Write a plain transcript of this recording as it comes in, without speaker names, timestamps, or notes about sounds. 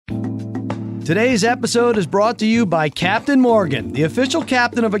Today's episode is brought to you by Captain Morgan, the official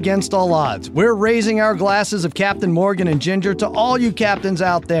captain of Against All Odds. We're raising our glasses of Captain Morgan and Ginger to all you captains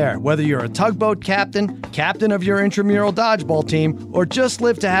out there. Whether you're a tugboat captain, captain of your intramural dodgeball team, or just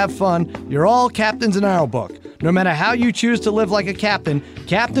live to have fun, you're all captains in our book. No matter how you choose to live like a captain,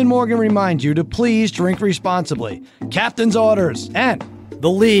 Captain Morgan reminds you to please drink responsibly. Captain's orders and the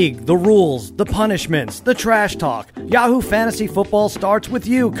league, the rules, the punishments, the trash talk. Yahoo Fantasy Football starts with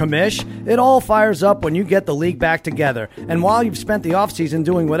you, commish. It all fires up when you get the league back together. And while you've spent the offseason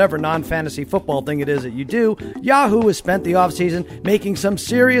doing whatever non-fantasy football thing it is that you do, Yahoo has spent the offseason making some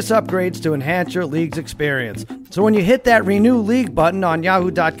serious upgrades to enhance your league's experience. So when you hit that renew league button on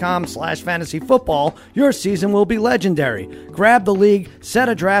yahoo.com/fantasyfootball, your season will be legendary. Grab the league, set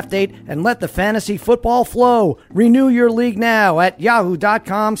a draft date, and let the fantasy football flow. Renew your league now at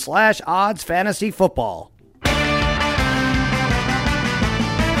yahoo.com/oddsfantasyfootball.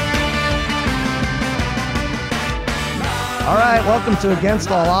 All right, welcome to Against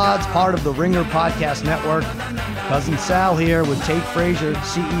All Odds, part of the Ringer Podcast Network. Cousin Sal here with Tate Frazier,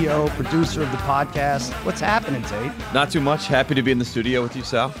 CEO, producer of the podcast. What's happening, Tate? Not too much. Happy to be in the studio with you,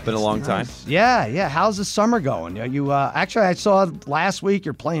 Sal. Been a long time. Yeah. How's the summer going? You actually, I saw last week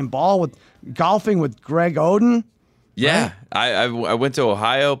you're playing golfing with Greg Oden. Yeah, right? I went to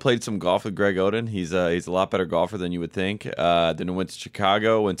Ohio, played some golf with Greg Oden. He's a lot better golfer than you would think. Then I went to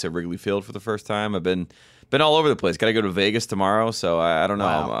Chicago, went to Wrigley Field for the first time. I've been all over the place. Got to go to Vegas tomorrow, so I don't know.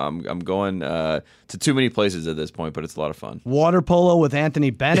 Wow. I'm going to too many places at this point, but it's a lot of fun. Water polo with Anthony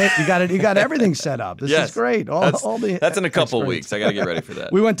Bennett. You got everything set up. This is great. That's in a couple weeks. I got to get ready for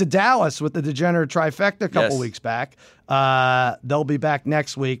that. We went to Dallas with the Degenerate Trifecta a couple weeks back. They'll be back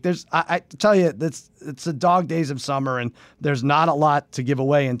next week. I tell you, it's the dog days of summer, and there's not a lot to give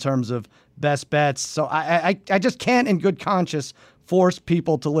away in terms of best bets. So I just can't, in good conscience, force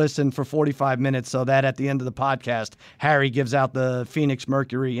people to listen for 45 minutes so that at the end of the podcast, Harry gives out the Phoenix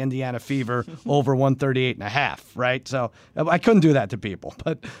Mercury Indiana Fever over 138.5, right? So I couldn't do that to people.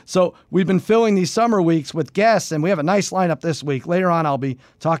 But so we've been filling these summer weeks with guests, and we have a nice lineup this week. Later on, I'll be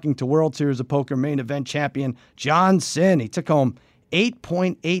talking to World Series of Poker main event champion John Sin. He took home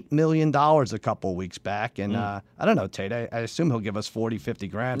 $8.8 million a couple weeks back. And I don't know, Tate, I assume he'll give us 40, 50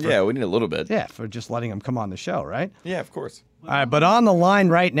 grand. Yeah, we need a little bit. Yeah, for just letting him come on the show, right? Yeah, of course. All right, but on the line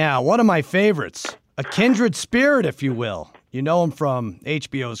right now, one of my favorites, a kindred spirit, if you will. You know him from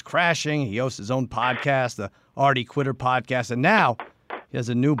HBO's Crashing. He hosts his own podcast, the Artie Quitter podcast, and now he has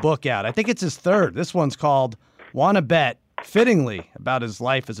a new book out. I think it's his third. This one's called Wanna Bet, fittingly about his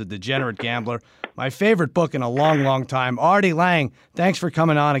life as a degenerate gambler. My favorite book in a long, long time. Artie Lange, thanks for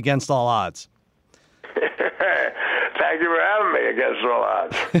coming on Against All Odds. Thank you for having me Against All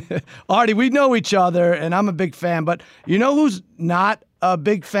Odds. Artie, we know each other, and I'm a big fan, but you know who's not a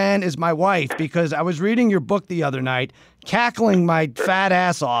big fan is my wife, because I was reading your book the other night, cackling my fat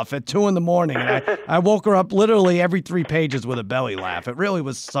ass off at 2 a.m, and I woke her up literally every 3 pages with a belly laugh. It really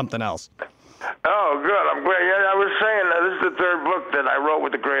was something else. Oh, good. I'm glad. Yeah, I was saying this is the third book that I wrote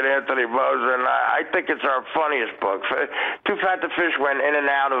with the great Anthony Bozza, and I think it's our funniest book. Too Fat to Fish went in and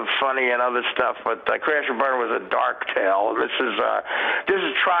out of funny and other stuff, but Crash and Burn was a dark tale. This is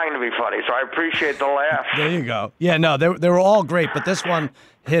trying to be funny, so I appreciate the laugh. There you go. Yeah, no, they were all great, but this one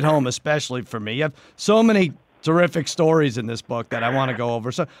hit home especially for me. You have so many terrific stories in this book that I want to go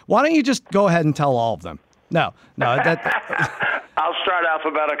over. So why don't you just go ahead and tell all of them? No. I'll start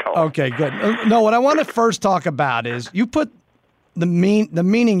alphabetical. Okay, good. No, what I want to first talk about is you put the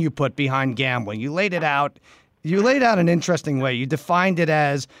meaning you put behind gambling. You laid it out. You laid out an interesting way. You defined it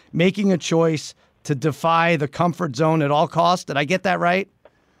as making a choice to defy the comfort zone at all costs. Did I get that right?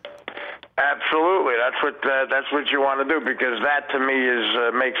 Absolutely. That's what you want to do, because that to me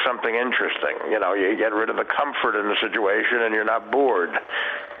makes something interesting. You know, you get rid of the comfort in the situation and you're not bored.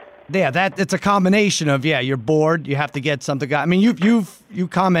 Yeah, it's a combination of, you're bored, you have to get something. I mean, you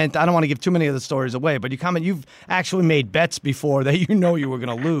comment, I don't want to give too many of the stories away, but you comment you've actually made bets before that you know you were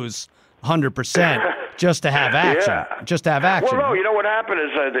going to lose 100%. Just to have action. Yeah. Just to have action. Well, no, you know what happened is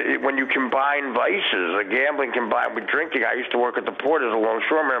when you combine vices, gambling combined with drinking. I used to work at the port as a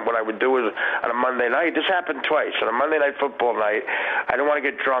longshoreman, and what I would do is on a Monday night, this happened twice. On a Monday night football night, I didn't want to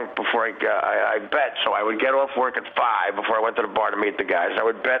get drunk before I bet, so I would get off work at 5 before I went to the bar to meet the guys. I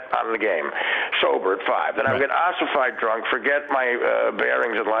would bet on the game, sober at 5. Then I would get ossified drunk, forget my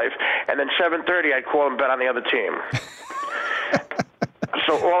bearings in life, and then 7:30 I'd call and bet on the other team.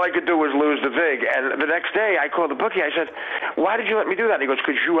 So all I could do was lose the vig. And the next day, I called the bookie. I said, why did you let me do that? And he goes,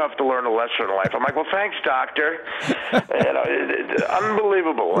 because you have to learn a lesson in life. I'm like, well, thanks, doctor. It's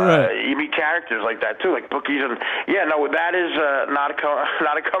unbelievable. Right. You meet characters like that too, like bookies, and that is not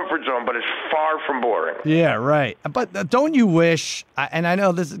a comfort zone, but it's far from boring. Yeah, right. But don't you wish? And I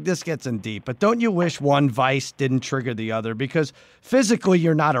know this gets in deep, but don't you wish one vice didn't trigger the other? Because physically,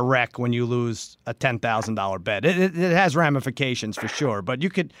 you're not a wreck when you lose a $10,000 bet. It has ramifications for sure, but you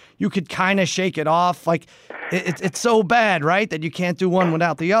could kind of shake it off. Like it's so bad, right, that you can't do one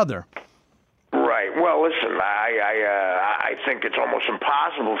without the other. Right. Well, listen, I think it's almost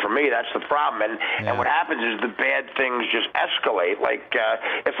impossible for me. That's the problem. And what happens is the bad things just escalate. Like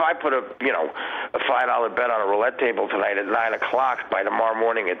if I put a $5 bet on a roulette table tonight at 9:00, by tomorrow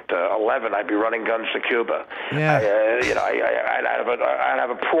morning at 11, I'd be running guns to Cuba. Yeah. I'd have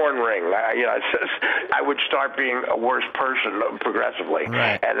a porn ring. I would start being a worse person progressively.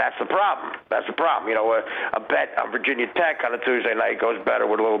 Right. And that's the problem. A bet on Virginia Tech on a Tuesday night goes better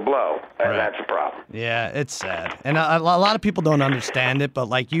with a little blow, and that's the problem. Yeah, it's sad. And a lot of people don't understand it, but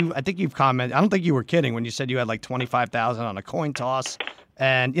like I think you've commented, I don't think you were kidding when you said you had like 25,000 on a coin toss.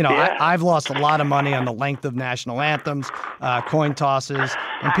 And, I've lost a lot of money on the length of national anthems, coin tosses.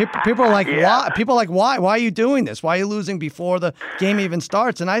 And people are like, why? People are like, why? Why are you doing this? Why are you losing before the game even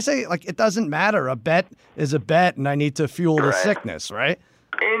starts? And I say, like, it doesn't matter. A bet is a bet, and I need to fuel the sickness, right?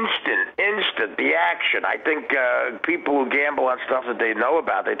 Instant, the action. I think people who gamble on stuff that they know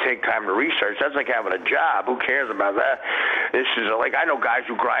about, they take time to research. That's like having a job. Who cares about that? This is I know guys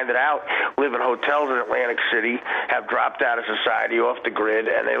who grind it out, live in hotels in Atlantic City, have dropped out of society, off the grid,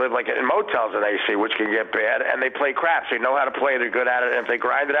 and they live like in motels in AC, which can get bad, and they play craps. They know how to play. They're good at it. And if they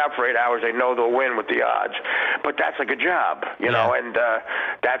grind it out for 8 hours, they know they'll win with the odds. But that's like a job, know, and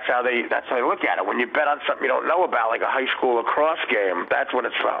that's how they look at it. When you bet on something you don't know about, like a high school lacrosse game, that's what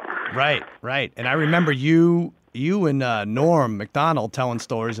it's from. Right. And I remember you and Norm McDonald telling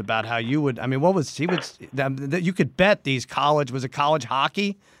stories about how you would. I mean, that you could bet these college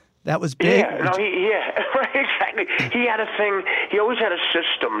hockey that was big. Yeah, right, exactly. He had a thing. He always had a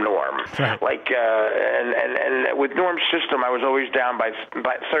system, Norm. Right. Like, and with Norm's system, I was always down by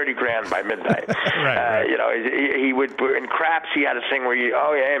 $30,000 by midnight. Right. He would in craps. He had a thing where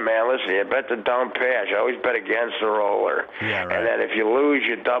hey man, listen, you bet the don't pass. You always bet against the roller. Yeah, right. And then if you lose,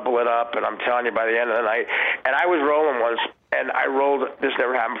 you double it up. And I'm telling you, by the end of the night, and I was rolling once. And I rolled. This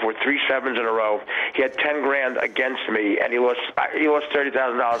never happened before. 3 sevens in a row. He had $10,000 against me, and he lost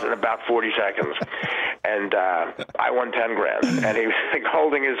 $30,000 in about 40 seconds. And I won $10,000. And he was like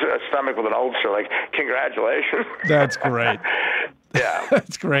holding his stomach with an ulcer, like, congratulations. That's great. Yeah.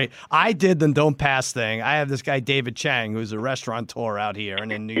 That's great. I did the don't pass thing. I have this guy, David Chang, who's a restaurateur out here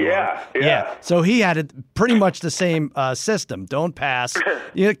and in New York. Yeah. So he had pretty much the same system. Don't pass.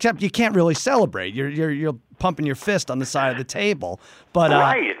 Except you can't really celebrate. You're pumping your fist on the side of the table. But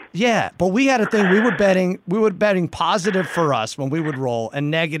right. Yeah, but we had a thing. We were betting positive for us when we would roll and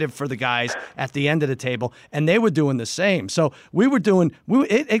negative for the guys at the end of the table, and they were doing the same. So we were doing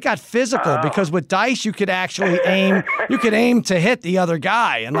it got physical because with dice you could actually aim. You could aim to hit the other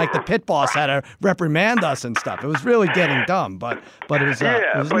guy, and like the pit boss had to reprimand us and stuff. It was really getting dumb, but it was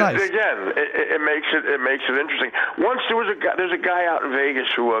nice. Again, it makes it interesting. Once there's a guy out in Vegas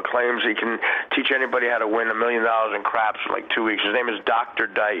who claims he can teach anybody how to win $1 million in craps in like 2 weeks. His name is Dr.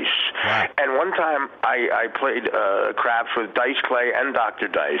 Dice. Wow. And one time I played craps with Dice Clay and Dr.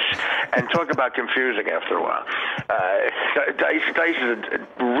 Dice, and talk about confusing after a while. Dice is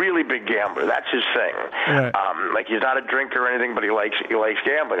a really big gambler. That's his thing. Right. Like he's not a drinker or anything, but he likes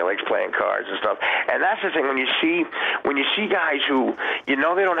gambling. He likes playing cards and stuff. And that's the thing when you see guys who they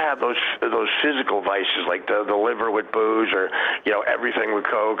don't have those physical vices like the liver with booze or everything with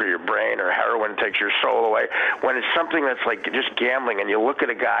coke or your brain or heroin takes your soul away. When it's something that's like just gambling, and you look at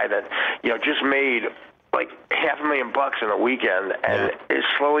a guy that just made like $500,000 in a weekend and is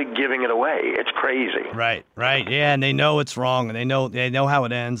slowly giving it away. It's crazy. Right. Yeah, and they know it's wrong, and they know how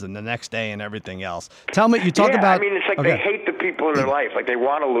it ends, and the next day and everything else. Tell me, you talk about. I mean, it's like they hate the people in their life. Like they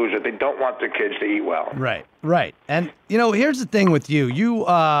want to lose it. They don't want their kids to eat well. Right. And here's the thing with you. You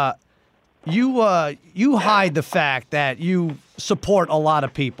hide the fact that you support a lot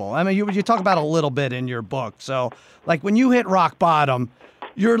of people. I mean, you talk about a little bit in your book. So, like when you hit rock bottom,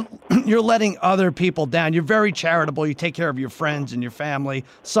 you're letting other people down. You're very charitable. You take care of your friends and your family.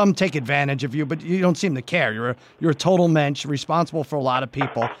 Some take advantage of you, but you don't seem to care. You're a total mensch, responsible for a lot of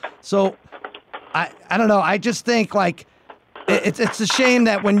people. So, I don't know. I just think like it's a shame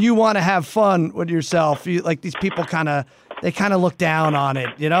that when you want to have fun with yourself, these people kind of look down on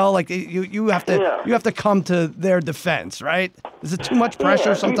it. Like you have to come to their defense, right? Is it too much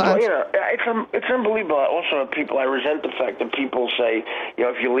pressure sometimes? It's unbelievable. Also, I resent the fact that people say,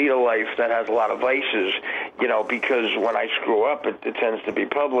 if you lead a life that has a lot of vices, because when I screw up, it tends to be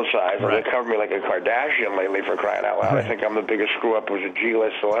publicized. Right. And they cover me like a Kardashian lately, for crying out loud. Right. I think I'm the biggest screw up who's a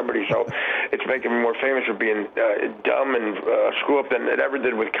G-list celebrity, so it's making me more famous for being dumb and screw up than it ever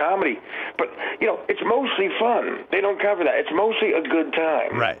did with comedy. But, it's mostly fun. They don't cover that. It's mostly a good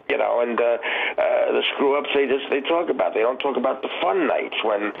time. Right. And the screw ups they talk about. They don't talk about the fun nights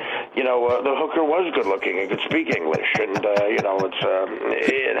when, the hooker was good looking and could speak English and,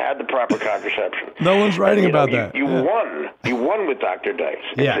 it had the proper contraception. No one's writing about that. You won. You won with Dr. Dice.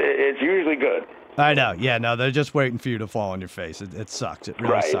 Yeah. It's usually good. I know. Yeah, no, they're just waiting for you to fall on your face. It sucks. It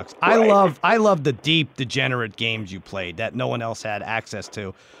really sucks. Right. I love the deep, degenerate games you played that no one else had access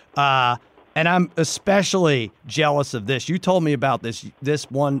to. And I'm especially jealous of this. You told me about this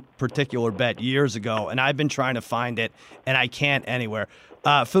one particular bet years ago, and I've been trying to find it, and I can't anywhere.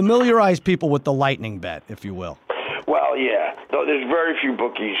 Familiarize people with the lightning bet, if you will. Well, yeah. There's very few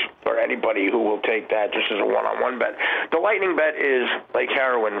bookies or anybody who will take that just as a one-on-one bet. The lightning bet is like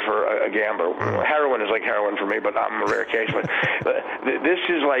heroin for a gambler. Heroin is like heroin for me, but I'm a rare case. But this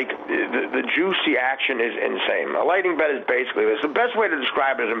is like the juicy action is insane. A lightning bet is basically this. The best way to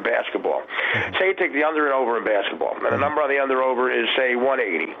describe it is in basketball. Say you take the under and over in basketball, and the number on the under-over is, say,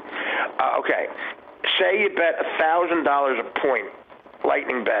 180. Okay. Say you bet $1,000 a point,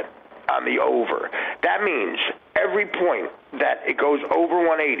 lightning bet, on the over. That means every point that it goes over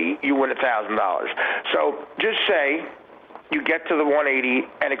 180, you win $1,000. So just say you get to the 180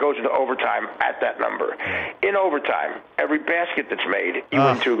 and it goes into overtime at that number. In overtime, every basket that's made, you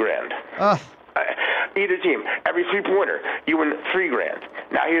win $2,000. Either team, every three-pointer, you win $3,000.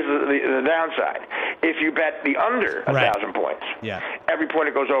 Now here's the downside: if you bet the under 1,000 points, every point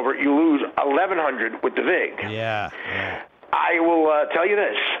it goes over, you lose 1,100 with the vig. I will tell you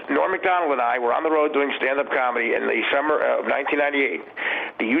this. Norm Macdonald and I were on the road doing stand-up comedy in the summer of 1998.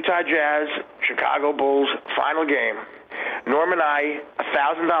 The Utah Jazz, Chicago Bulls final game. Norm and I,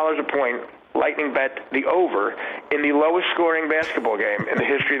 $1,000 a point, lightning bet the over in the lowest scoring basketball game in the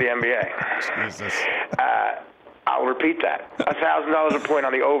history of the NBA. Jesus. I'll repeat that. $1,000 a point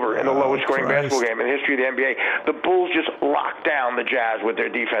on the over in the lowest scoring basketball game in the history of the NBA. The Bulls just locked down the Jazz with their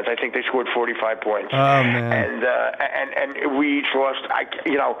defense. I think they scored 45 points. Oh, man. And we each lost.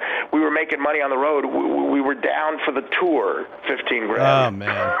 We were making money on the road. We were down for the tour $15,000. Oh,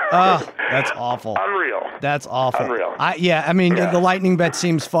 man. Oh, that's awful. Unreal. That's awful. Unreal. The lightning bet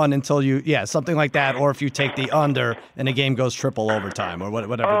seems fun until something like that, or if you take the under and the game goes triple overtime or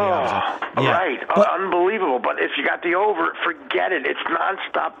whatever the odds are. Yeah. Right. Unbelievable. But if you got the over, forget it. It's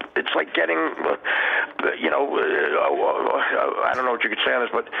nonstop. It's like getting, I don't know what you could say on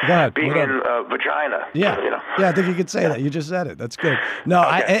this, but being in a vagina. Yeah. Yeah, I think you could say that. You just said it. That's good. No,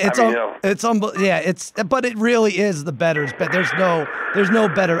 but it really is the bettor's bet. There's no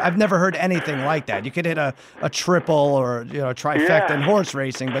better. I've never heard anything like that. You could hit a triple or trifecta in horse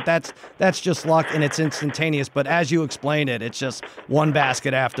racing, but that's just luck and it's instantaneous. But as you explained it, it's just one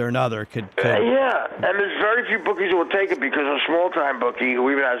basket after another. Yeah, and there's very few bookies who will take it because a small-time bookie who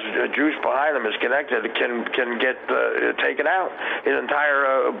even has juice behind him is connected can get taken out. His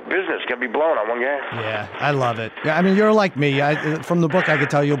entire business can be blown on one game. Yeah, I love it. I mean, you're like me. From the book, I could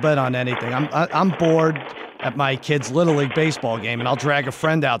tell you'll bet on anything. I'm bored at my kid's Little League baseball game, and I'll drag a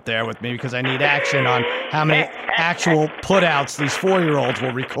friend out there with me because I need action on how many actual putouts these 4-year-olds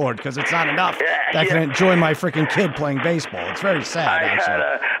will record because it's not enough that I can enjoy my freaking kid playing baseball. It's very sad,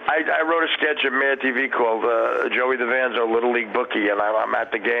 actually. I wrote a sketch at Mad TV called Joey DeVanzo, Little League Bookie, and I'm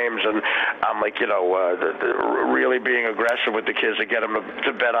at the games, and I'm like, really being aggressive with the kids to get them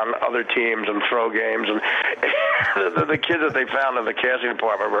to bet on other teams and throw games. And the kids that they found in the casting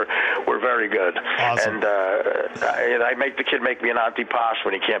department were very good. Awesome. And I make the kid make me an antipasto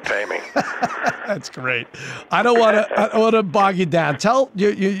when he can't pay me. That's great. I don't want to bog you down.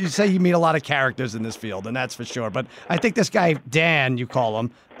 You say you meet a lot of characters in this field, and that's for sure. But I think this guy Dan, you call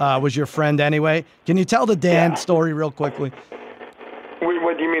him, was your friend anyway. Can you tell the Dan story real quickly?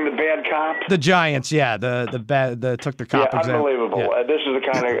 What do you mean, the bad cop? The Giants, yeah, the took the cop exam. Unbelievable. Yeah. This is the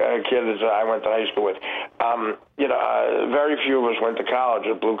kind of kid that I went to high school with. Very few of us went to college,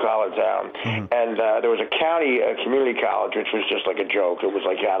 a blue-collar town. Mm-hmm. And there was a county community college, which was just like a joke. It was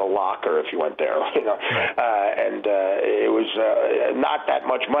like you had a locker if you went there, Right. It was not that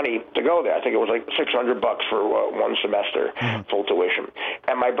much money to go there. I think it was like $600 for one semester, full tuition.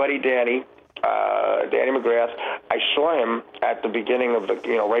 And my buddy Danny McGrath, I saw him at the beginning of the,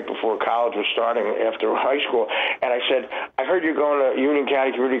 right before college was starting after high school, and I said, I heard you're going to Union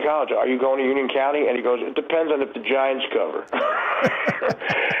County Community College. Are you going to Union County? And he goes, it depends on if the Giants cover.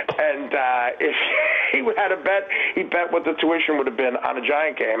 And if he had a bet, he bet what the tuition would have been on a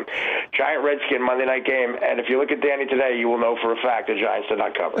Giant game, Giant Redskin Monday night game. And if you look at Danny today, you will know for a fact the Giants did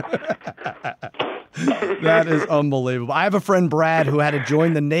not cover. That is unbelievable. I have a friend, Brad, who had to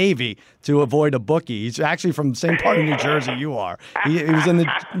join the Navy to avoid a bookie. He's actually from the same part of New Jersey you are. He was in the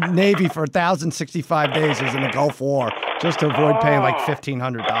Navy for 1,065 days. He was in the Gulf War just to avoid paying like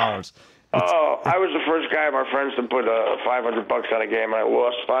 $1,500. I was the first guy of our friends to put $500 on a game, and I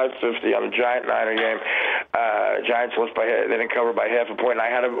lost $550 on a Giant Niner game. Giants lost they didn't cover by half a point. And I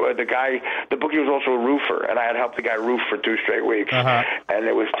had the bookie was also a roofer, and I had helped the guy roof for 2 straight weeks, and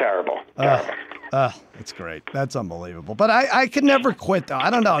it was terrible. That's great. That's unbelievable. But I could never quit, though. I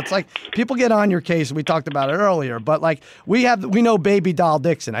don't know. It's like people get on your case, and we talked about it earlier, but like we know Baby Doll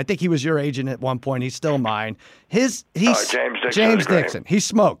Dixon. I think he was your agent at one point. He's still mine. James Dixon. He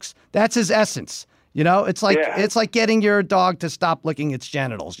smokes. That's his essence. It's like getting your dog to stop licking its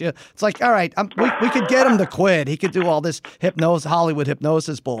genitals. It's like, all right, we could get him to quit. He could do all this Hollywood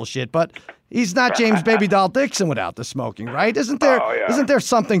hypnosis bullshit, but he's not James Baby Doll Dixon without the smoking, right? Isn't there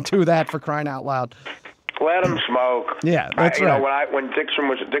something to that, for crying out loud? Let him smoke. Yeah, that's right. When Dixon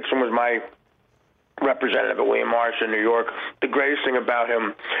was my representative at William Morris in New York, the greatest thing about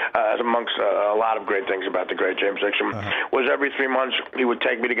him, amongst a lot of great things about the great James Dixon, was every 3 months he would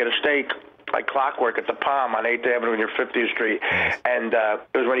take me to get a steak, like clockwork, at the Palm on 8th Avenue near 50th Street. And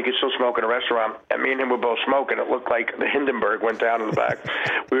it was when you could still smoke in a restaurant. And me and him were both smoking. It looked like the Hindenburg went down in the back.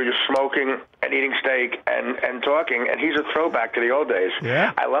 We were just smoking and eating steak and talking. And he's a throwback to the old days.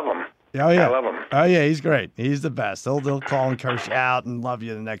 Yeah. I love him. Oh, yeah. I love him. Oh, yeah, he's great. He's the best. They'll call and curse you out and love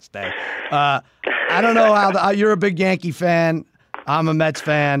you the next day. I don't know how you're a big Yankee fan. I'm a Mets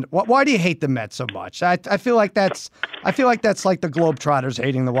fan. Why do you hate the Mets so much? I feel like that's like the Globetrotters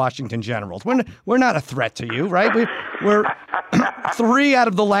hating the Washington Generals. We're not a threat to you, right? We're 3 out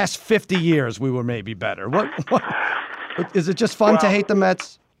of the last 50 years we were maybe better. What is it just fun to hate the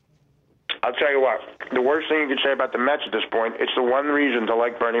Mets? I'll tell you what. The worst thing you could say about the Mets at this point, it's the one reason to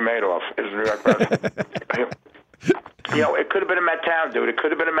like Bernie Madoff is the New York Mets. It could have been a Met town, dude. It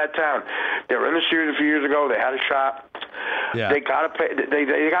could have been a Met town. They were in the series a few years ago. They had a shot. Yeah. They got to pay.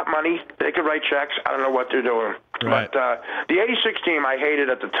 They got money. They could write checks. I don't know what they're doing. Right. But the '86 team I hated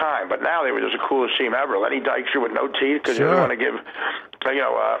at the time, but now they were just the coolest team ever. Lenny Dykstra with no teeth because he didn't want to give,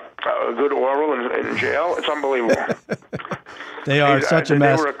 a good oral in jail. It's unbelievable. They are such a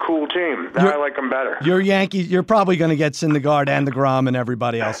mess. They were a cool team. Now I like them better. You're Yankees. You're probably going to get Syndergaard and DeGrom and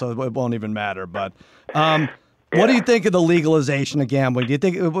everybody else, so it won't even matter. But what do you think of the legalization of gambling? Do you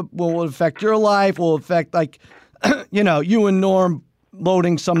think it will affect your life? Will it affect, you and Norm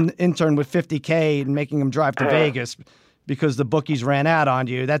loading some intern with $50K and making him drive to Vegas because the bookies ran out on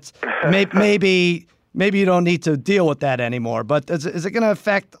you? That's maybe you don't need to deal with that anymore. But is it going to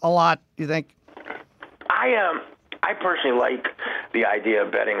affect a lot, do you think? I personally like the idea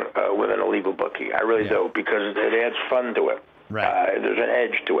of betting with an illegal bookie. I really do, because it adds fun to it. Right. There's an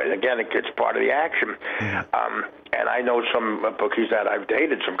edge to it. Again, it's part of the action. Mm-hmm. And I know some bookies that I've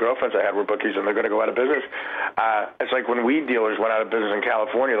dated, some girlfriends I had were bookies, and they're going to go out of business. It's like when weed dealers went out of business in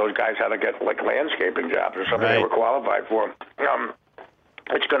California, those guys had to get like landscaping jobs or something they were qualified for.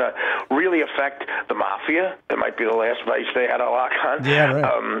 It's going to really affect the mafia. It might be the last vice they had a lock on. Yeah,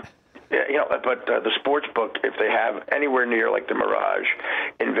 right. But the sports book, if they have anywhere near like the Mirage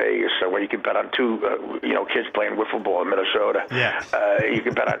in Vegas, where you can bet on 2, kids playing wiffle ball in Minnesota, you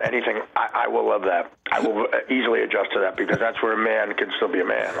can bet on anything. I will love that. I will easily adjust to that because that's where a man can still be a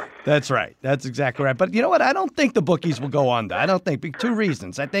man. That's right. That's exactly right. But you know what? I don't think the bookies will go under. I don't think. 2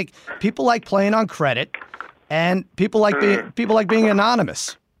 reasons. I think people like playing on credit, and people like being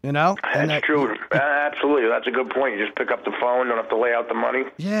anonymous. That's true. Absolutely, that's a good point. You just pick up the phone, don't have to lay out the money.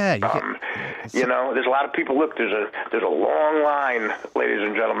 Yeah. There's a lot of people. Look, there's a long line, ladies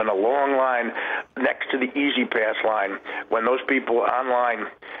and gentlemen, a long line next to the Easy Pass line. When those people online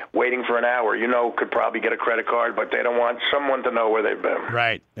waiting for an hour, could probably get a credit card, but they don't want someone to know where they've been.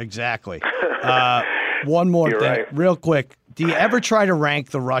 Right. Exactly. One more thing, real quick. Do you ever try to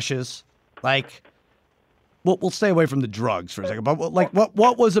rank the rushes? We'll stay away from the drugs for a second, but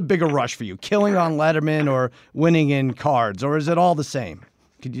what was a bigger rush for you? Killing on Letterman or winning in cards, or is it all the same?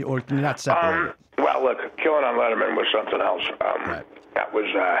 Can you not separate it? Well, look, killing on Letterman was something else. Right. That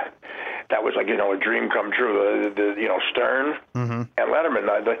was like a dream come true. Stern and Letterman.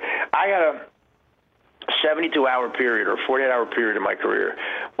 I had a 72-hour period or 48-hour period in my career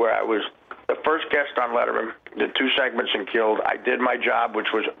where I was the first guest on Letterman, did 2 segments and killed. I did my job, which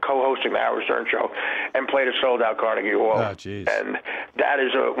was co-hosting the Howard Stern Show, and played a sold-out Carnegie Hall. Oh, jeez. And that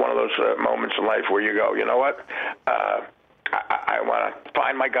is one of those moments in life where you go, you know what? I want to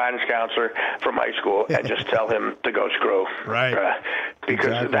find my guidance counselor from high school and just tell him to go screw. Right. Because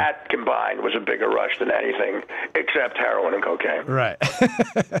Exactly. that combined was a bigger rush than anything except heroin and cocaine. Right.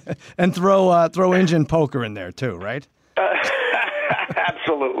 And throw Indian poker in there too, right?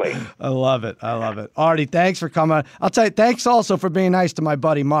 Absolutely. I love it. Artie, thanks for coming. I'll tell you, thanks also for being nice to my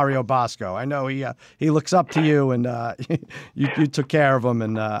buddy Mario Bosco. I know he looks up to you, and you took care of him,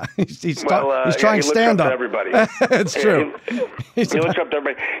 and he's trying he stand looks up. to everybody. It's true. He looks up to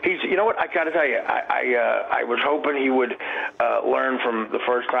everybody. You know what? I got to tell you, I was hoping he would learn from the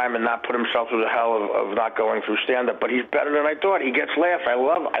first time and not put himself through the hell of not going through stand up. But he's better than I thought. He gets laughs. I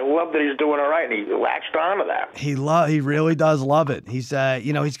love that he's doing all right, and he latched on to that. He really does love it. He's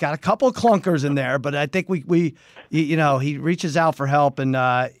he's got a couple clunkers in there, but I think he reaches out for help, and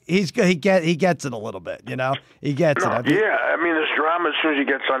he gets it a little bit. He gets it. Yeah, I mean, there's drama as soon as he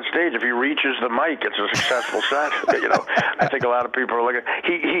gets on stage. If he reaches the mic, it's a successful set. I think a lot of people are looking.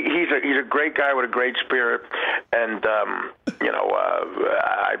 He's a great guy with a great spirit, and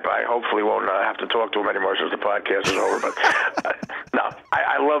I hopefully won't have to talk to him anymore since the podcast is over. But no,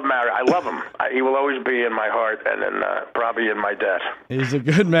 I love Mario. I love him. He will always be in my heart, and then probably in my debt. He's a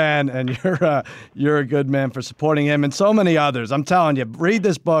good man, and you're a good man for supporting him and so many others. I'm telling you, read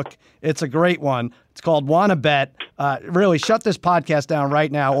this book. It's a great one. It's called Wanna Bet. Really, shut this podcast down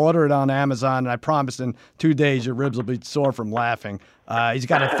right now. Order it on Amazon, and I promise in 2 days your ribs will be sore from laughing. He's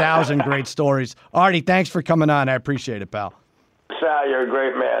got 1,000 great stories. Artie, thanks for coming on. I appreciate it, pal. Sal, you're a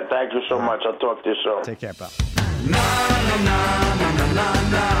great man. Thank you so much. I'll talk to you soon. Take care, pal.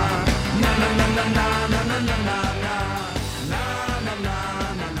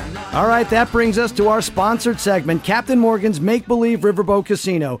 All right, that brings us to our sponsored segment, Captain Morgan's Make-Believe Riverboat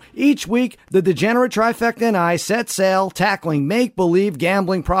Casino. Each week, the Degenerate Trifecta and I set sail tackling make-believe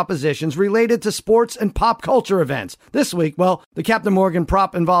gambling propositions related to sports and pop culture events. This week, well, the Captain Morgan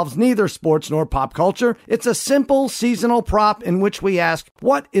prop involves neither sports nor pop culture. It's a simple seasonal prop in which we ask,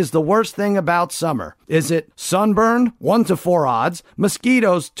 what is the worst thing about summer? Is it sunburn, 1 to 4 odds,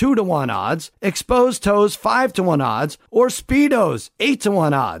 mosquitoes, 2 to 1 odds, exposed toes, 5 to 1 odds, or Speedos, 8 to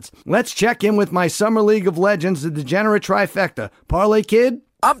 1 odds? Let's check in with my Summer League of Legends, the Degenerate Trifecta. Parlay Kid?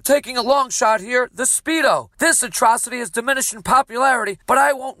 I'm taking a long shot here, the Speedo. This atrocity has diminished in popularity, but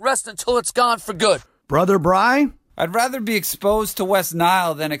I won't rest until it's gone for good. Brother Bry? I'd rather be exposed to West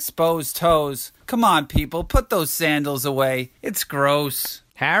Nile than exposed toes. Come on, people, put those sandals away. It's gross.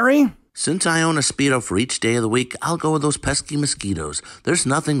 Harry? Since I own a Speedo for each day of the week, I'll go with those pesky mosquitoes. There's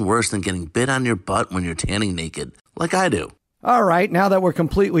nothing worse than getting bit on your butt when you're tanning naked, like I do. All right, now that we're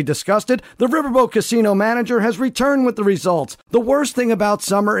completely disgusted, the Riverboat Casino manager has returned with the results. The worst thing about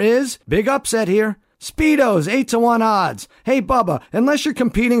summer is, big upset here, Speedos, 8 to 1 odds. Hey, Bubba, unless you're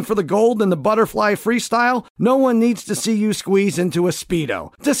competing for the gold in the butterfly freestyle, no one needs to see you squeeze into a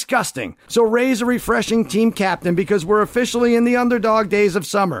Speedo. Disgusting. So raise a refreshing team captain because we're officially in the underdog days of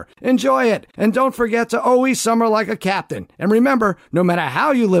summer. Enjoy it, and don't forget to always summer like a captain. And remember, no matter how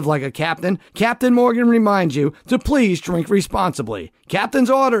you live like a captain, Captain Morgan reminds you to please drink responsibly.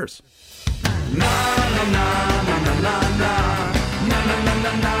 Captain's orders.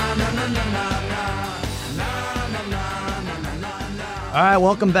 All right,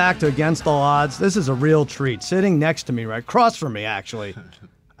 welcome back to Against All Odds. This is a real treat. Sitting next to me, right across from me, actually,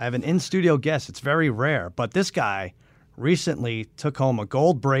 I have an in-studio guest. It's very rare, but this guy recently took home a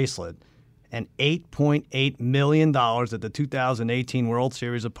gold bracelet and $8.8 million at the 2018 World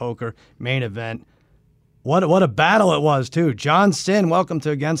Series of Poker main event. What a battle it was, too. John Sin, welcome to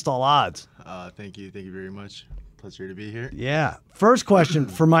Against All Odds. Thank you very much. Pleasure to be here. Yeah. First question,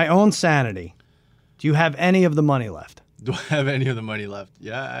 for my own sanity, do you have any of the money left? Do I have any of the money left?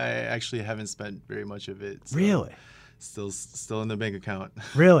 Yeah, I actually haven't spent very much of it. So Really? Still in the bank account.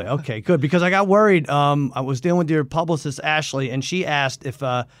 Really? Okay, good. Because I got worried. I was dealing with your publicist, Ashley, and she asked if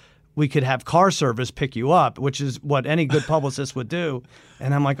we could have car service pick you up, which is what any good publicist would do.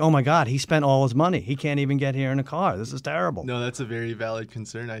 And I'm like, oh, my God, he spent all his money. He can't even get here in a car. This is terrible. No, that's a very valid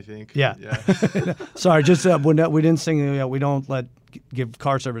concern, I think. Yeah. Sorry, just we didn't sing. We don't give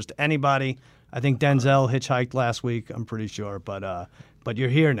car service to anybody. I think Denzel hitchhiked last week, I'm pretty sure. But you're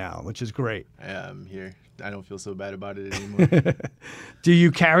here now, which is great. Yeah, I'm here. I don't feel so bad about it anymore. Do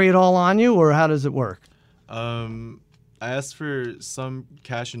you carry it all on you, or how does it work? I asked for some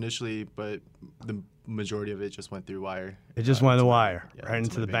cash initially, but the majority of it just went through wire. It just went the wire, right into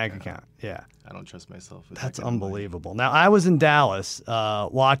into the my bank bank account. Yeah. I don't trust myself. With That's that kind of money. unbelievable. Now, I was in Dallas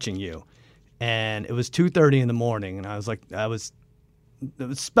watching you, and it was 2:30 in the morning, and it was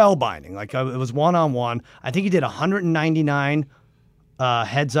spellbinding. Like it was 1-on-1. I think he did 199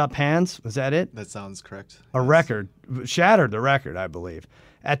 heads up hands. Was that it? That sounds correct. A record, shattered the record, I believe.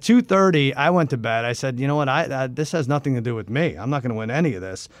 At 2:30, I went to bed. I said, you know what? This has nothing to do with me. I'm not going to win any of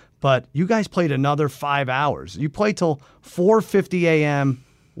this. But you guys played another 5 hours. You played till 4:50 a.m.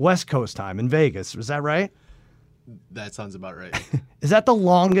 West Coast time in Vegas. Was that right? That sounds about right. Is that the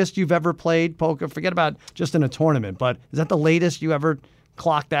longest you've ever played poker? Forget about just in a tournament, but is that the latest you ever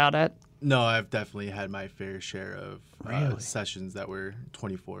clocked out at? No, I've definitely had my fair share of sessions that were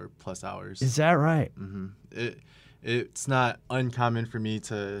 24 plus hours. Is that right? Mm-hmm. It's not uncommon for me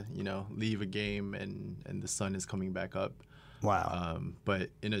to, leave a game and the sun is coming back up. Wow. But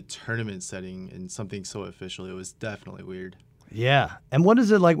in a tournament setting and something so official, it was definitely weird. Yeah. And what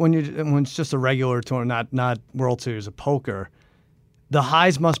is it like when it's just a regular tournament, not World Series of Poker? The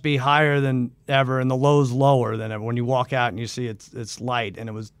highs must be higher than ever and the lows lower than ever when you walk out and you see it's light, and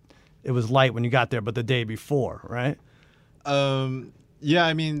it was light when you got there, but the day before, right? Yeah,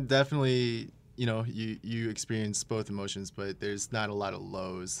 I mean, definitely, you experience both emotions, but there's not a lot of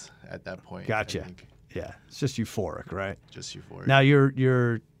lows at that point. Gotcha. Yeah, it's just euphoric, right? Just euphoric. Now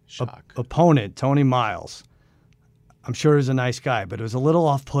your opponent, Tony Miles, I'm sure he's a nice guy, but it was a little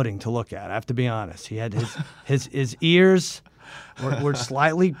off-putting to look at. I have to be honest. He had his ears were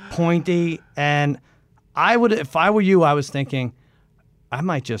slightly pointy, and if I were you, I was thinking, I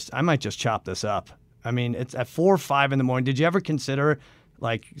might just chop this up. I mean, it's at 4 or 5 in the morning. Did you ever consider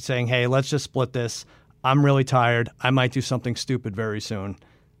like saying, "Hey, let's just split this. I'm really tired. I might do something stupid very soon,"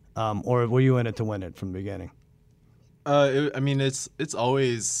 or were you in it to win it from the beginning? It's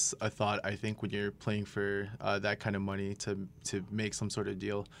always a thought, I think, when you're playing for that kind of money to make some sort of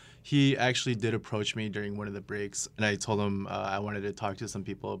deal. He actually did approach me during one of the breaks, and I told him I wanted to talk to some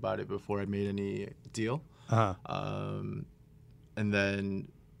people about it before I made any deal. Uh-huh. And then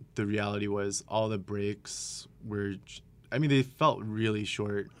the reality was all the breaks were, they felt really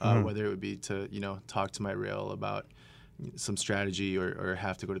short, whether it would be to, talk to my rail about some strategy or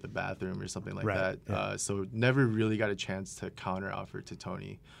have to go to the bathroom or something like that. Yeah. So never really got a chance to counter offer to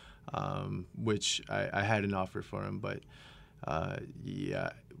Tony, which I had an offer for him, but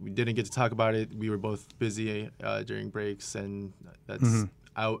we didn't get to talk about it. We were both busy during breaks, and that's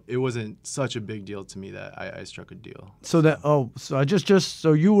it wasn't such a big deal to me that I struck a deal. So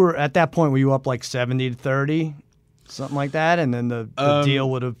you were at that point, were you up like 70-30? Something like that, and then the deal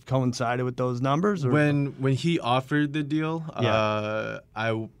would have coincided with those numbers? Or? When he offered the deal,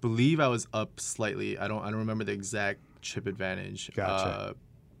 I believe I was up slightly. I don't remember the exact chip advantage. Gotcha.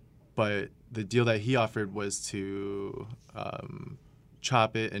 But the deal that he offered was to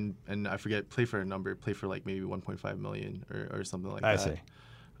chop it and I forget, play for a number, play for like maybe 1.5 million or something like that. I see.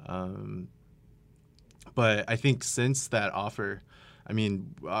 But I think since that offer,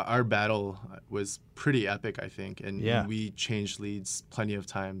 our battle was pretty epic, I think, and we changed leads plenty of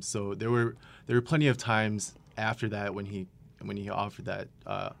times. So there were plenty of times after that when he offered that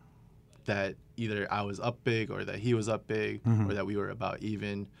that either I was up big or that he was up big or that we were about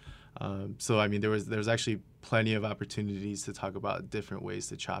even. So there was actually plenty of opportunities to talk about different ways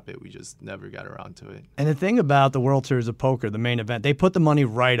to chop it. We just never got around to it. And the thing about the World Series of Poker, the main event, they put the money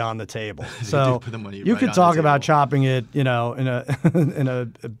right on the table. So you could talk about chopping it, in a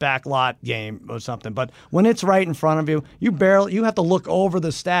backlot game or something. But when it's right in front of you, you have to look over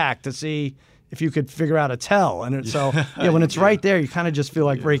the stack to see if you could figure out a tell. And when it's right there, you kind of just feel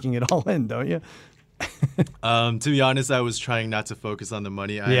like breaking it all in, don't you? To be honest, I was trying not to focus on the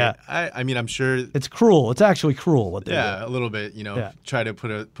money. I'm sure it's cruel. It's actually cruel what they do. A little bit. Try to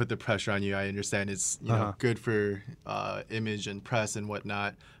put the pressure on you. I understand it's good for image and press and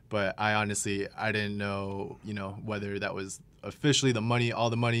whatnot. But I didn't know whether that was officially the money, all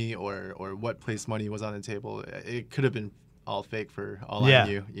the money, or what place money was on the table. It could have been all fake for all I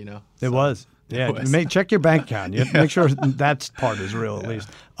knew. It was. Yeah, check your bank account. You have to make sure that part is real at least.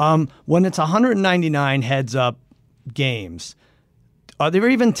 When it's 199 heads-up games, are there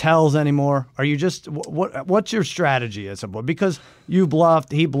even tells anymore? Are you just what's your strategy as a boy? Because you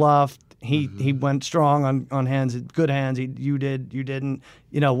bluffed, he bluffed, he went strong on hands, good hands. You didn't.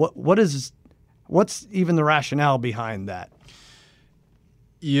 What's even the rationale behind that?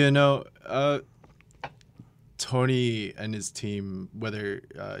 Tony and his team, whether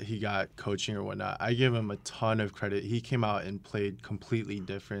he got coaching or whatnot, I give him a ton of credit. He came out and played completely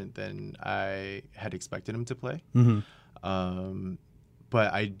different than I had expected him to play.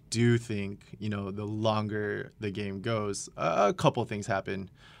 But I do think, the longer the game goes, a couple things happen.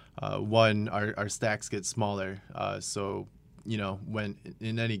 One, our stacks get smaller. So you know, when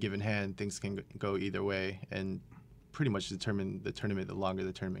in any given hand, things can go either way, and pretty much determine the tournament the longer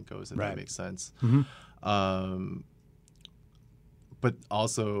the tournament goes, if that makes sense. But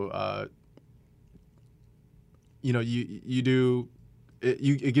also, you know,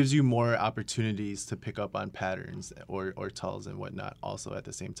 it gives you more opportunities to pick up on patterns or tells and whatnot also at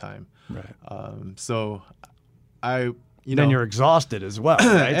the same time. Right. So then you're exhausted as well,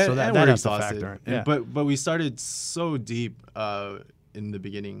 right? and, so that we're has to exhausted. factor in. Yeah. But we started so deep in the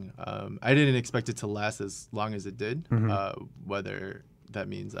beginning. I didn't expect it to last as long as it did, whether that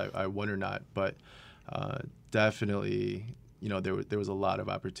means I won or not. But definitely, you know, there was a lot of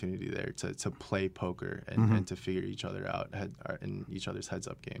opportunity there to play poker and to figure each other out in each other's heads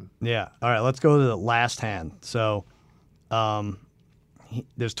up game. Yeah. All right, let's go to the last hand. So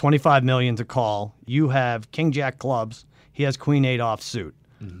there's 25 million to call. You have King Jack clubs. He has Queen 8 offsuit.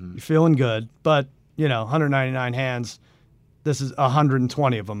 You're feeling good, but, you know, 199 hands, this is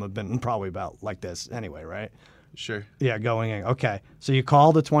 120 of them have been probably about like this anyway, right? Sure. Yeah, going in. Okay. So you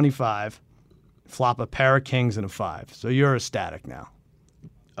call the 25, flop a pair of kings and a 5. So you're ecstatic now.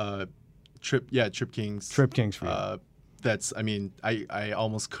 Trip kings. Trip kings for you. I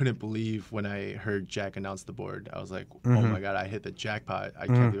almost couldn't believe when I heard Jack announce the board. I was like, oh my God, I hit the jackpot. I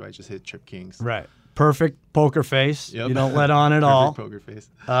can't believe I just hit trip kings. Right. Perfect poker face. Yep. You don't let on at all. Poker face.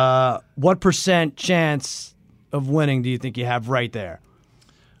 What % chance of winning do you think you have right there?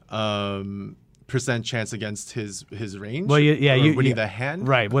 Percent chance against his range? Well, you winning the hand?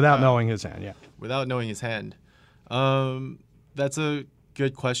 Right, without knowing his hand, yeah. Without knowing his hand. That's a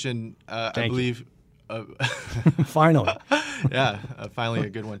good question. I believe... Finally. Yeah, finally a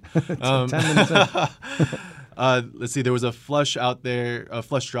good one. 10 minutes in. Let's see. There was a flush draw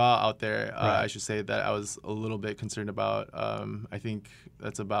out there. Right. I should say that I was a little bit concerned about. I think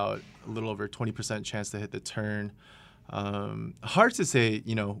that's about a little over 20% chance to hit the turn. Hard to say,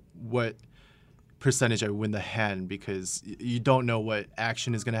 you know, what percentage I win the hand because you don't know what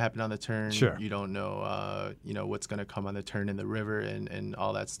action is going to happen on the turn. Sure. You don't know, you know, what's going to come on the turn in the river and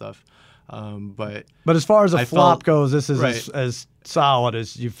all that stuff. But as far as a flop goes, this is right. as solid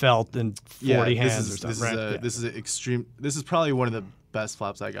as you felt in 40 hands or something, right? This is extreme. This is probably one of the best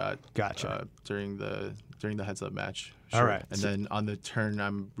flops I got. Gotcha. During the heads up match. All right. And then on the turn,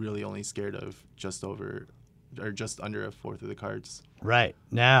 I'm really only scared of just under a fourth of the cards. Right.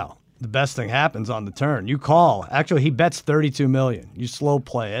 Now, the best thing happens on the turn. You call. Actually, he bets 32 million. You slow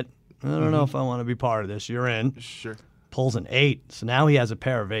play it. I don't know if I want to be part of this. You're in. Sure. Pulls an 8. So now he has a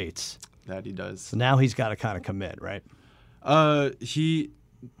pair of 8s. That he does. So now he's got to kind of commit, right? Well,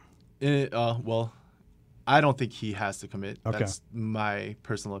 I don't think he has to commit. Okay. That's my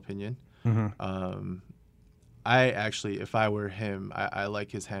personal opinion. Mm-hmm. I actually, if I were him, I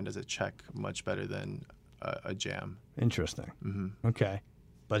like his hand as a check much better than a jam. Interesting. Mm-hmm. Okay.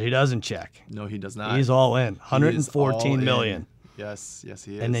 But he doesn't check. No, he does not. He's all in. 114 million. Yes, he is.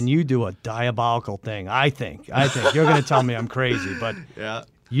 And then you do a diabolical thing. I think. You're going to tell me I'm crazy, but yeah.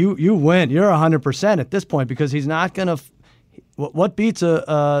 You win. You're 100% at this point because he's not going to. What beats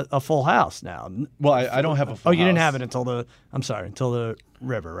a full house now? Well, I don't have a full house. Oh, you didn't have it until the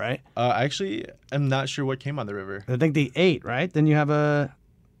river, right? Actually, I'm not sure what came on the river. I think the 8, right? Then you have I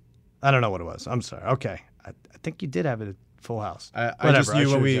don't know what it was. I'm sorry. Okay. I think you did have it at full house. I just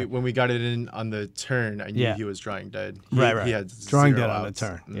knew when we got it in on the turn, I knew he was drawing dead. Right. He had drawing zero dead on the outs.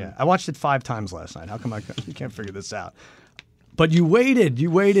 turn. Mm. Yeah. I watched it 5 times last night. How come you can't figure this out? But you waited. You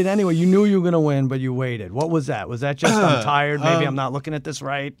waited anyway. You knew you were going to win, but you waited. What was that? Was that just I'm tired? Maybe I'm not looking at this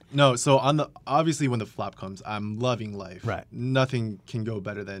right? No. So obviously when the flop comes, I'm loving life. Right. Nothing can go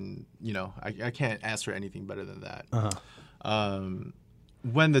better than I can't ask for anything better than that. Uh-huh.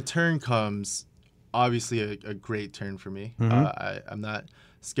 When the turn comes, obviously a great turn for me. Mm-hmm. I'm not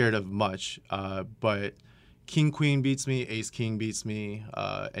scared of much, but King Queen beats me, Ace King beats me,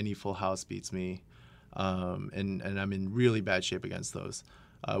 any full house beats me. And I'm in really bad shape against those.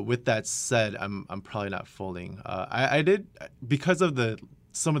 With that said, I'm probably not folding. I did because of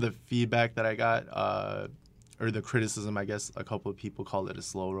some of the feedback that I got, or the criticism. I guess a couple of people called it a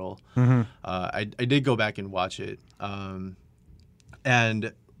slow roll. Mm-hmm. I did go back and watch it, and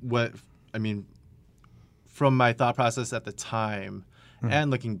from my thought process at the time,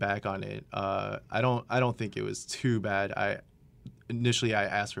 and looking back on it, I don't think it was too bad. Initially I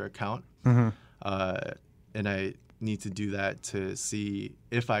asked for a count. Mm-hmm. And I need to do that to see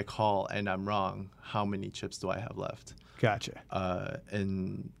if I call and I'm wrong, how many chips do I have left? Gotcha.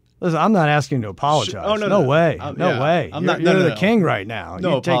 And listen, I'm not asking you to apologize. Oh, no way. No way. I'm you're the king right now.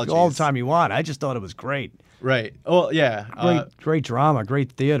 No you take all the apologies. time you want. I just thought it was great. Right. Oh, yeah. Great drama,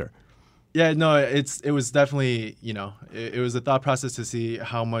 great theater. Yeah, no, it was definitely, it was a thought process to see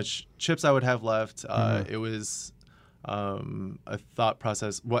how much chips I would have left. It was a thought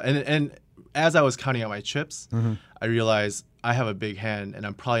process. Well, and as I was counting out my chips, I realized I have a big hand and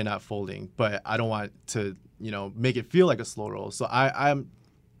I'm probably not folding, but I don't want to, make it feel like a slow roll. So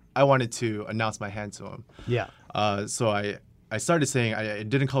I wanted to announce my hand to him. Yeah. So I started saying I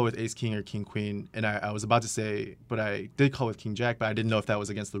didn't call with ace king or king queen, and I was about to say, but I did call with king jack, but I didn't know if that was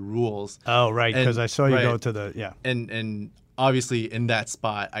against the rules. Oh, right, because I saw you go to the And obviously in that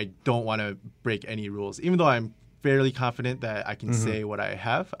spot, I don't want to break any rules, even though I'm fairly confident that I can say what I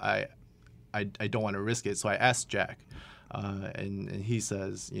have. I don't want to risk it, so I asked Jack, and he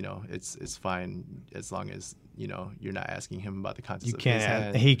says, it's fine as long as you're not asking him about the contents of his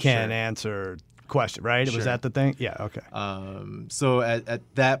hand. He can't answer question, right? Sure. Was that the thing? Yeah, okay. So at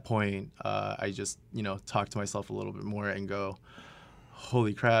that point, I just, talk to myself a little bit more and go,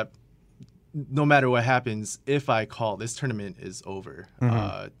 holy crap, no matter what happens, if I call, this tournament is over.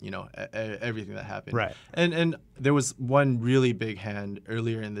 Everything that happened. Right. And there was one really big hand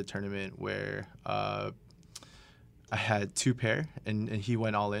earlier in the tournament where I had 2 pair and he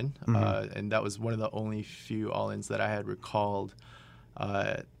went all in. And that was one of the only few all-ins that I had recalled.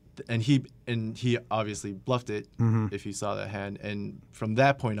 And he obviously bluffed it if he saw that hand. And from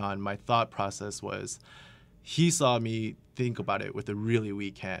that point on, my thought process was he saw me think about it with a really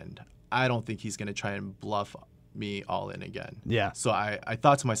weak hand. I don't think he's going to try and bluff me all in again. Yeah. So I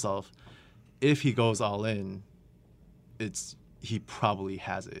thought to myself, if he goes all in, he probably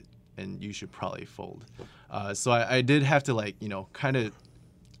has it, and you should probably fold. So I did have to kind of.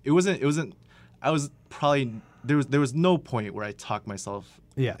 It wasn't. I was probably there was no point where I talked myself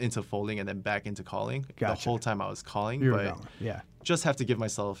into folding and then back into calling. Gotcha. The whole time I was calling, You were but going. Yeah. just have to give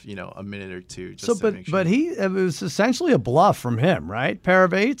myself a minute or two. Just So, to make sure. but it was essentially a bluff from him, right? Pair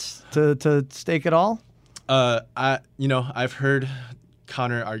of eights to stake it all. I've heard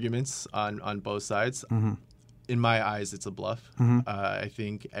counter arguments on both sides. In my eyes, it's a bluff. I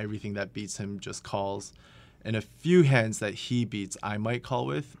think everything that beats him just calls, and a few hands that he beats, I might call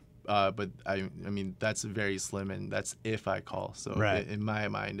with. But I mean that's very slim, and that's if I call. So Right. in my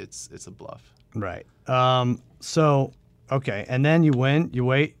mind, it's a bluff. Right. So okay, and then you win. You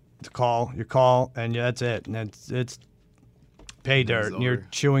wait to call. You call, and that's it. And it's pay dirt. And you're over.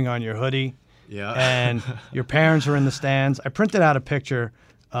 chewing on your hoodie. Yeah. And your parents are in the stands. I printed out a picture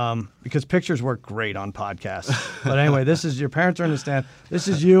because pictures work great on podcasts. But anyway, this is your parents are in the stand. This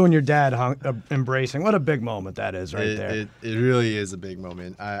is you and your dad embracing. What a big moment that is right there. It really is a big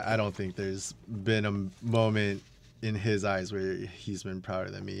moment. I don't think there's been a moment in his eyes where he's been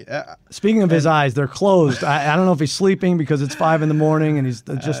prouder than me. Speaking of his eyes, they're closed. I don't know if he's sleeping because it's 5 a.m. and he's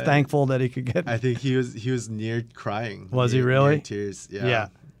just thankful that he could get. I think he was near crying. Was he near really? Tears. Yeah.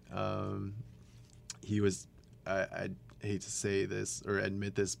 He was. I hate to say this or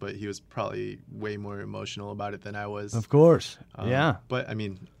admit this, but he was probably way more emotional about it than I was. Of course. Yeah. But I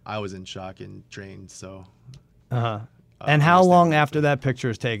mean, I was in shock and drained. So. And how long after that picture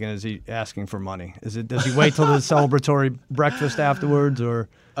is taken is he asking for money? Does he wait till the celebratory breakfast afterwards, or?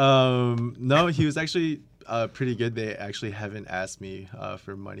 No, he was actually pretty good. They actually haven't asked me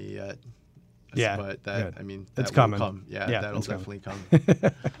for money yet. Yeah, but good. That It's will coming. come. Yeah, that'll it's definitely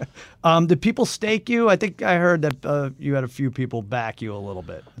come. Did people stake you? I think I heard that you had a few people back you a little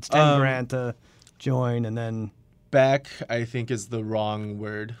bit. It's $10,000 to join, and then back, I think, is the wrong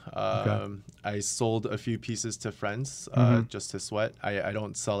word. I sold a few pieces to friends just to sweat. I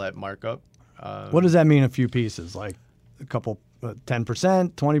don't sell at markup. What does that mean? A few pieces, like a couple,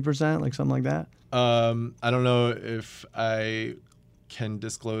 10%, 20%, like something like that. I don't know if I can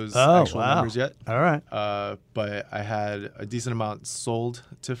disclose actual numbers yet. All right. But I had a decent amount sold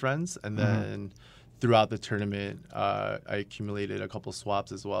to friends, and then throughout the tournament, I accumulated a couple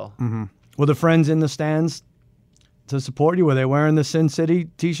swaps as well. Were the friends in the stands to support you? Were they wearing the Sin City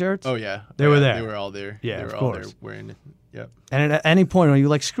T-shirts? Oh yeah, They were there. They were all there. Yeah, they were of all course. there wearing it. Yep. And at any point, are you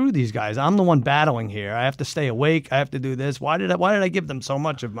like, screw these guys? I'm the one battling here. I have to stay awake. I have to do this. Why did I give them so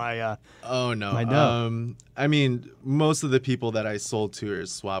much of my? Oh no. My dough? I mean, most of the people that I sold to or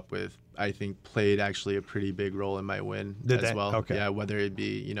swapped with, I think played actually a pretty big role in my win Did as they? well. Okay. Yeah, whether it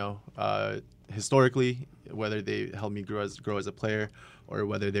be historically, whether they helped me grow as a player, or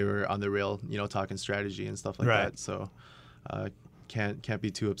whether they were on the rail, talking strategy and stuff like Right. that. So, can't be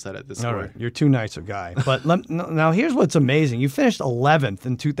too upset at this All score. right, you're too nice a guy. But now here's what's amazing. You finished 11th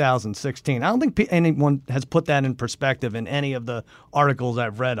in 2016. I don't think anyone has put that in perspective in any of the articles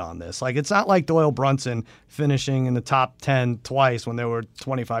I've read on this. Like, it's not like Doyle Brunson finishing in the top 10 twice when there were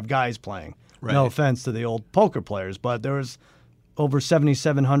 25 guys playing. Right. No offense to the old poker players, but there was over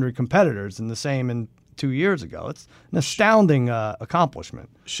 7,700 competitors, and the same in 2 years ago. It's an astounding accomplishment.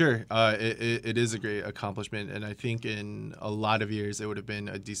 Sure, it is a great accomplishment, and I think in a lot of years it would have been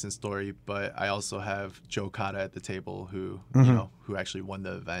a decent story. But I also have Joe Cotta at the table, who who actually won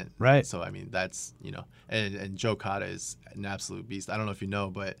the event. Right. So I mean, that's and Joe Cotta is an absolute beast. I don't know if you know,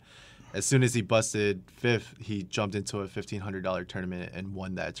 but as soon as he busted fifth, he jumped into a $1,500 tournament and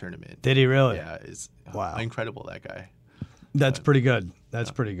won that tournament. Did he really? Yeah, it's Wow. incredible, that guy. That's pretty good.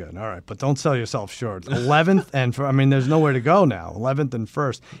 That's pretty good. All right, but don't sell yourself short. 11th and there's nowhere to go now. 11th and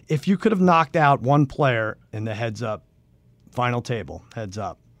first. If you could have knocked out one player in the heads-up final table,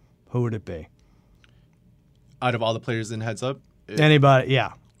 heads-up, who would it be? Out of all the players in heads up, Anybody?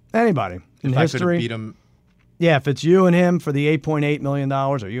 Yeah, anybody in if I could history. have beat him, Yeah, if it's you and him for the $8.8 million,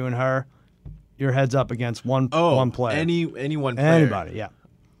 or you and her, your heads up against one player. any one player. Anybody? Yeah.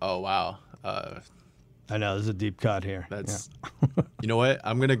 Oh wow. I know there's a deep cut here. That's, you know what?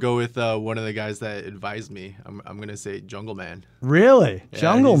 I'm gonna go with one of the guys that advised me. I'm gonna say Jungle Man. Really, Yeah,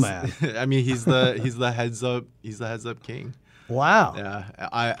 Jungle he's- Man. I mean, he's the heads up king. Wow. Yeah,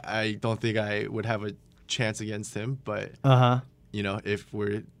 I don't think I would have a chance against him, but if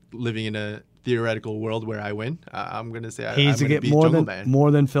we're living in a theoretical world where I win, I'm gonna say I'm He's to gonna get beat Jungle Man.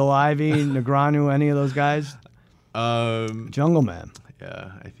 more than Phil Ivey, Negreanu, any of those guys. Jungle Man.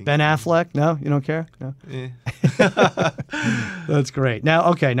 Yeah, I think Ben Affleck? No, you don't care? No. Eh. That's great.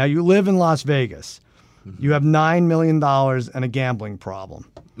 Now you live in Las Vegas. You have $9 million and a gambling problem.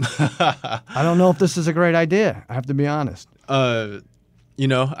 I don't know if this is a great idea. I have to be honest. I'd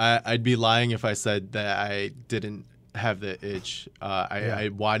be lying if I said that I didn't have the itch.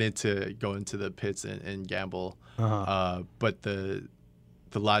 I wanted to go into the pits and gamble, but the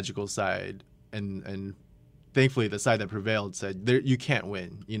logical side and thankfully the side that prevailed said you can't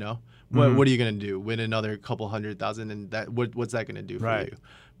win. What are you gonna do? Win another couple $100,000, and that what's that gonna do for you?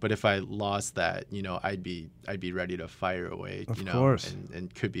 But if I lost that, I'd be ready to fire away. Of course.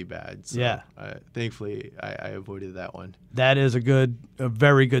 and could be bad. So, Yeah. Thankfully, I avoided that one. That is a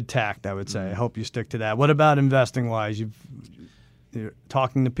very good tact, I would say. I hope you stick to that. What about investing wise? You're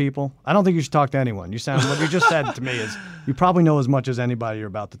talking to people? I don't think you should talk to anyone. What you just said to me is you probably know as much as anybody you're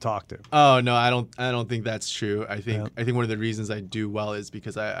about to talk to. Oh no, I don't think that's true. I think one of the reasons I do well is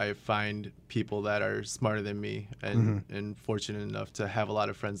because I find people that are smarter than me and fortunate enough to have a lot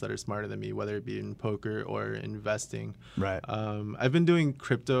of friends that are smarter than me, whether it be in poker or investing. Right. I've been doing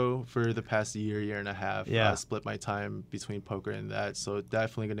crypto for the past year and a half. Yeah. Split my time between poker and that, so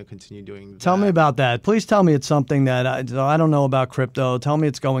definitely going to continue doing that. Tell me about that. Please tell me it's something that I don't know about crypto. Tell me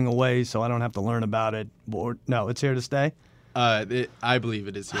it's going away so I don't have to learn about it. Or, no, it's here to stay? I believe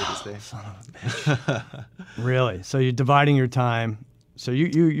it is here to stay. Son of a bitch. Really? So you're dividing your time. So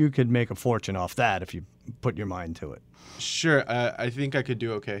you could make a fortune off that if you put your mind to it. Sure. I think I could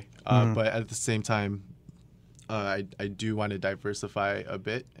do okay. But at the same time, I do want to diversify a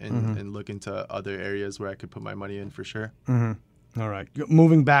bit and look into other areas where I could put my money in for sure. All right.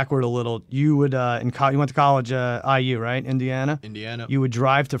 Moving backward a little, you would you went to college, IU, right? Indiana. You would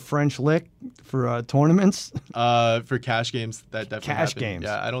drive to French Lick for tournaments. For cash games, that definitely Cash happened. games.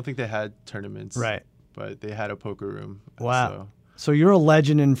 Yeah, I don't think they had tournaments. Right. But they had a poker room. Wow. So you're a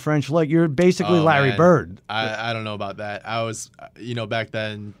legend in French Lick. You're basically Larry man. Bird. I don't know about that. I was, back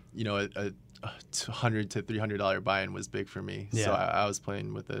then, a $100 to $300 buy-in was big for me. Yeah. So I was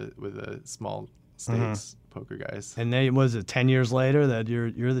playing with a small stakes poker guys. And then was it 10 years later that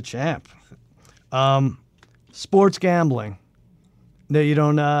you're the champ? Sports gambling. That you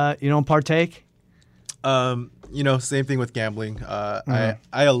don't partake? Same thing with gambling. I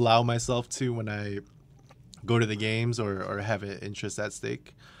allow myself to when I go to the games or have an interest at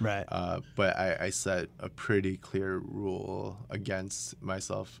stake. Right. But I set a pretty clear rule against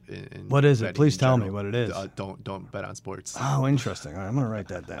myself in What is it? betting Please in tell me general. what it is. Don't bet on sports. Oh, interesting. All right, I'm going to write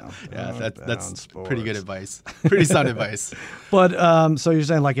that down. Yeah, that's pretty good advice. advice. Pretty sound advice. But so you're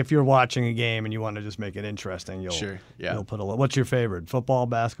saying like if you're watching a game and you want to just make it interesting, you'll put what's your favorite? Football,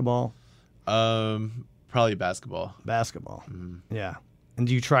 basketball? Probably basketball. Basketball. Yeah. And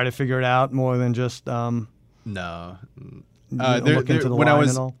do you try to figure it out more than just No. look into the when line I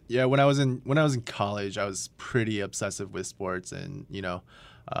was and all? when I was in college, I was pretty obsessive with sports and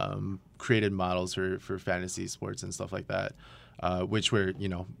created models for fantasy sports and stuff like that, which were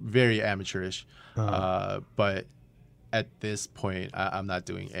very amateurish. But at this point, I'm not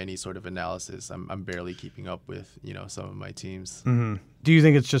doing any sort of analysis. I'm barely keeping up with some of my teams. Do you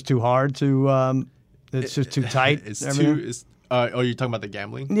think it's just too hard to? It's just too tight. You're talking about the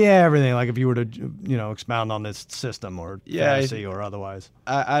gambling? Yeah, everything. Like if you were to, expound on this system or fantasy or otherwise.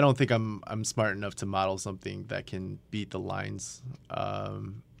 I don't think I'm smart enough to model something that can beat the lines.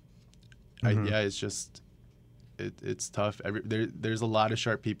 It's just it's tough. There's a lot of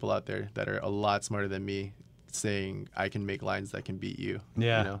sharp people out there that are a lot smarter than me, saying I can make lines that can beat you.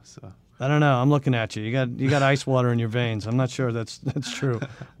 Yeah. So. I don't know. I'm looking at you. You got ice water in your veins. I'm not sure that's true.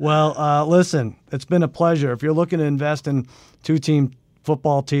 Well, listen, it's been a pleasure. If you're looking to invest in 2-team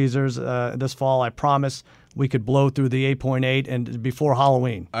football teasers this fall, I promise we could blow through the 8.8 and before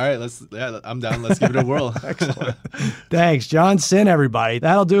Halloween. All right, I'm down. Let's give it a whirl. Excellent. Thanks, John Sin, everybody.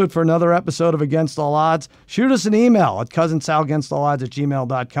 That'll do it for another episode of Against All Odds. Shoot us an email at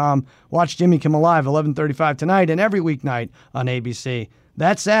cousinsalagainstallodds@gmail.com. Watch Jimmy Kimmel Live 11:35 tonight and every weeknight on ABC.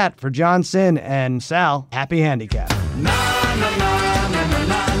 That's that for John Sin and Sal. Happy handicap.